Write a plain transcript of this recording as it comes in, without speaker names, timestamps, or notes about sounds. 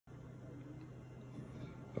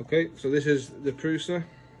Okay, so this is the prusa.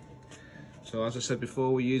 So as I said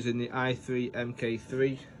before, we're using the i3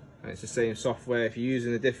 MK3, and it's the same software. If you're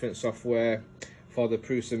using a different software for the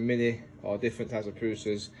Prusa Mini or different types of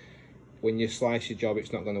prusas, when you slice your job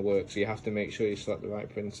it's not going to work, so you have to make sure you select the right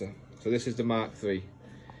printer. So this is the Mark III.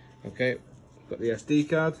 Okay, got the SD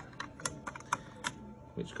card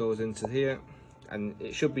which goes into here, and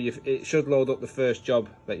it should load up the first job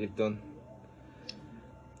that you've done.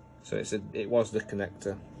 So it was the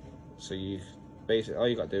connector. So you basically all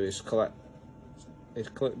you got to do is click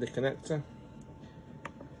the connector.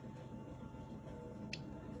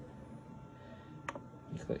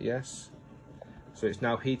 You click yes. So it's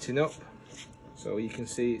now heating up. So you can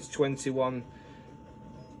see it's 21,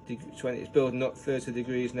 it's building up 30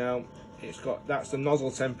 degrees now. That's the nozzle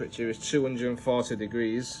temperature is 240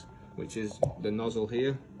 degrees, which is the nozzle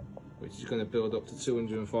here, which is going to build up to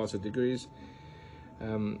 240 degrees.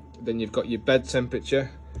 Then you've got your bed temperature,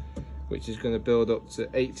 which is going to build up to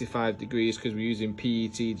 85 degrees because we're using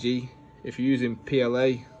PETG. If you're using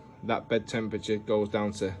PLA, that bed temperature goes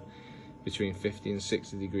down to between 50 and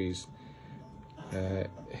 60 degrees.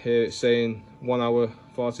 Here it's saying 1 hour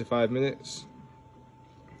 45 minutes.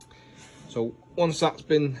 So once that's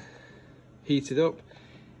been heated up,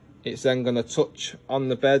 it's then going to touch on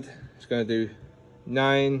the bed. It's going to do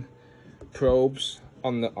 9 probes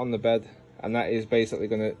on the bed, and that is basically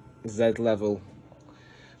going to Z level.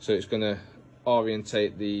 So it's going to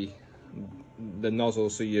orientate the nozzle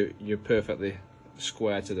so you're perfectly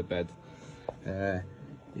square to the bed.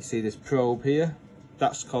 You see this probe here,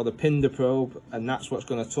 that's called a Pinder probe, and that's what's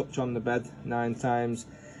going to touch on the bed 9 times,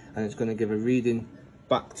 and it's going to give a reading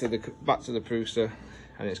back to the prusa,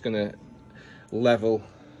 and it's going to level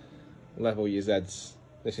your Zs.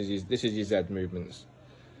 This is your Z movements.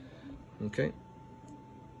 Okay,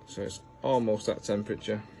 so it's almost that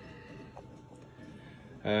temperature.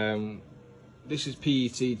 This is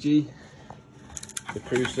PETG, the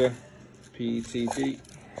prusa PETG.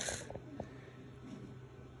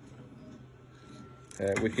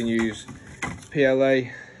 We can use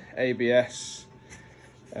PLA, ABS,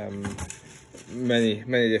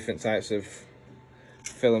 many different types of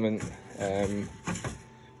filament.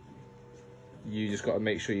 You just got to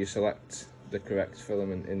make sure you select the correct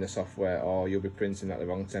filament in the software, or you'll be printing at the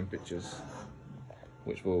wrong temperatures,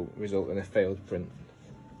 which will result in a failed print.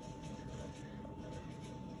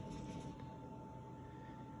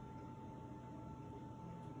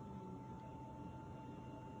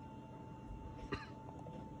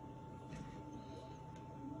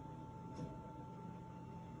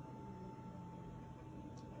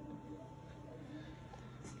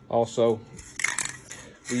 Also,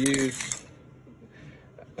 we use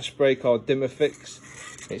a spray called Dimmer Fix.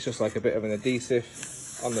 It's just like a bit of an adhesive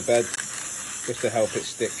on the bed, just to help it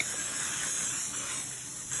stick.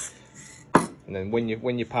 And then when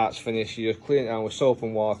your part's finished, you just clean it out with soap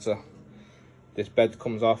and water. This bed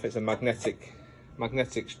comes off. It's a magnetic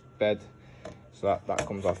bed, so that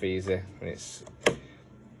comes off easy, and it's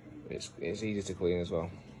easy to clean as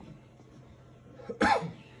well.